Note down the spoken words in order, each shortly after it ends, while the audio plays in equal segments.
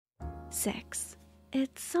Sex.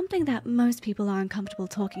 It's something that most people are uncomfortable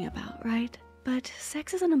talking about, right? But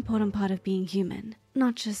sex is an important part of being human,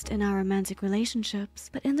 not just in our romantic relationships,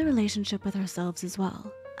 but in the relationship with ourselves as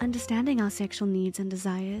well. Understanding our sexual needs and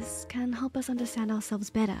desires can help us understand ourselves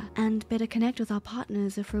better and better connect with our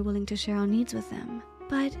partners if we're willing to share our needs with them.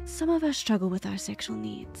 But some of us struggle with our sexual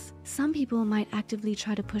needs. Some people might actively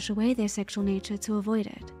try to push away their sexual nature to avoid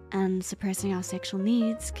it. And suppressing our sexual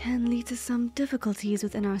needs can lead to some difficulties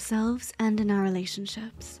within ourselves and in our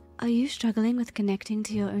relationships. Are you struggling with connecting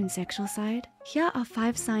to your own sexual side? Here are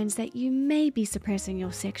 5 signs that you may be suppressing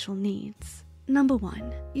your sexual needs. Number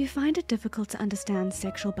 1, you find it difficult to understand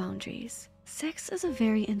sexual boundaries. Sex is a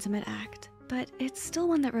very intimate act, but it's still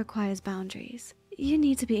one that requires boundaries. You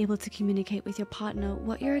need to be able to communicate with your partner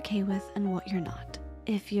what you're okay with and what you're not.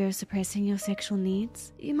 If you're suppressing your sexual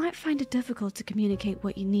needs, you might find it difficult to communicate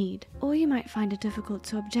what you need, or you might find it difficult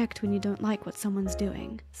to object when you don't like what someone's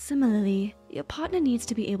doing. Similarly, your partner needs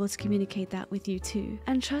to be able to communicate that with you too,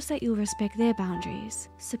 and trust that you'll respect their boundaries.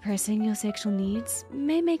 Suppressing your sexual needs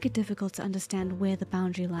may make it difficult to understand where the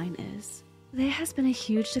boundary line is. There has been a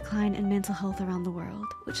huge decline in mental health around the world,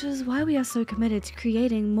 which is why we are so committed to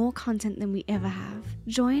creating more content than we ever have.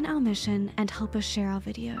 Join our mission and help us share our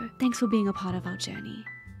video. Thanks for being a part of our journey.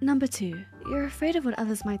 Number 2, you're afraid of what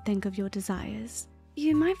others might think of your desires.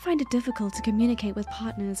 You might find it difficult to communicate with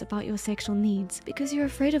partners about your sexual needs because you're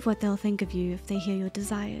afraid of what they'll think of you if they hear your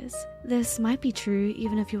desires. This might be true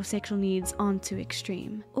even if your sexual needs aren't too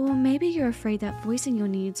extreme. Or maybe you're afraid that voicing your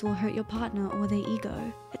needs will hurt your partner or their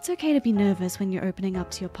ego. It's okay to be nervous when you're opening up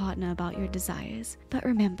to your partner about your desires. But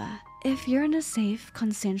remember, if you're in a safe,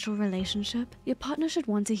 consensual relationship, your partner should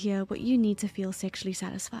want to hear what you need to feel sexually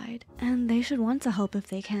satisfied, and they should want to help if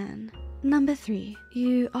they can. Number 3,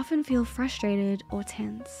 you often feel frustrated or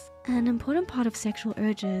tense. An important part of sexual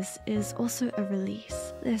urges is also a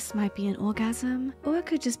release. This might be an orgasm, or it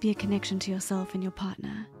could just be a connection to yourself and your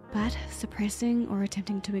partner. But suppressing or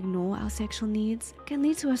attempting to ignore our sexual needs can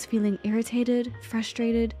lead to us feeling irritated,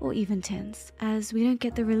 frustrated, or even tense, as we don't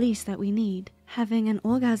get the release that we need. Having an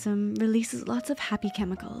orgasm releases lots of happy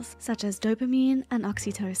chemicals, such as dopamine and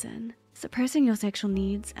oxytocin. Suppressing your sexual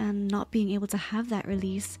needs and not being able to have that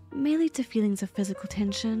release may lead to feelings of physical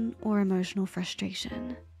tension or emotional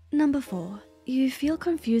frustration. Number 4, you feel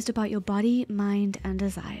confused about your body, mind, and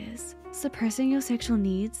desires. Suppressing your sexual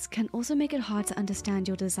needs can also make it hard to understand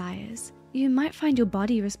your desires. You might find your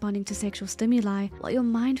body responding to sexual stimuli while your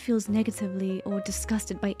mind feels negatively or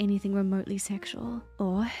disgusted by anything remotely sexual.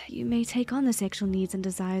 Or you may take on the sexual needs and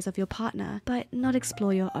desires of your partner, but not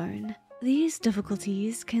explore your own. These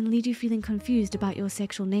difficulties can lead you feeling confused about your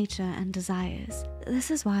sexual nature and desires.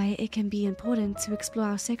 This is why it can be important to explore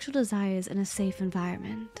our sexual desires in a safe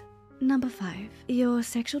environment. Number 5, your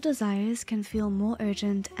sexual desires can feel more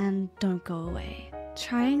urgent and don't go away.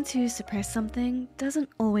 Trying to suppress something doesn't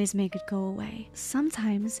always make it go away.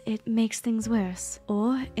 Sometimes it makes things worse.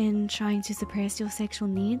 Or in trying to suppress your sexual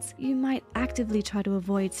needs, you might actively try to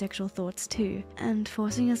avoid sexual thoughts too. And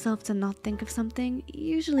forcing yourself to not think of something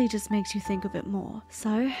usually just makes you think of it more.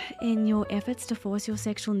 So, in your efforts to force your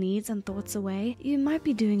sexual needs and thoughts away, you might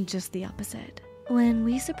be doing just the opposite. When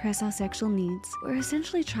we suppress our sexual needs, we're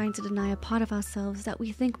essentially trying to deny a part of ourselves that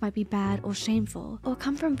we think might be bad or shameful, or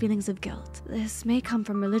come from feelings of guilt. This may come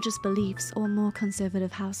from religious beliefs or more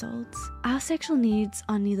conservative households. Our sexual needs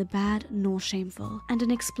are neither bad nor shameful, and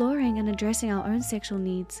in exploring and addressing our own sexual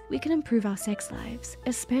needs, we can improve our sex lives,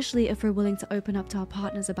 especially if we're willing to open up to our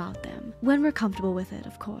partners about them, when we're comfortable with it,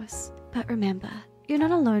 of course. But remember, you're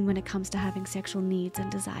not alone when it comes to having sexual needs and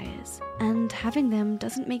desires, and having them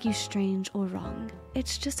doesn't make you strange or wrong.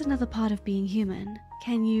 It's just another part of being human.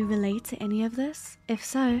 Can you relate to any of this? If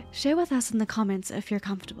so, share with us in the comments if you're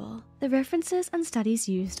comfortable. The references and studies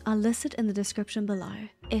used are listed in the description below.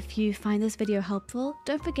 If you find this video helpful,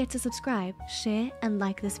 don't forget to subscribe, share, and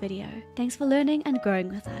like this video. Thanks for learning and growing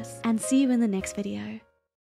with us, and see you in the next video.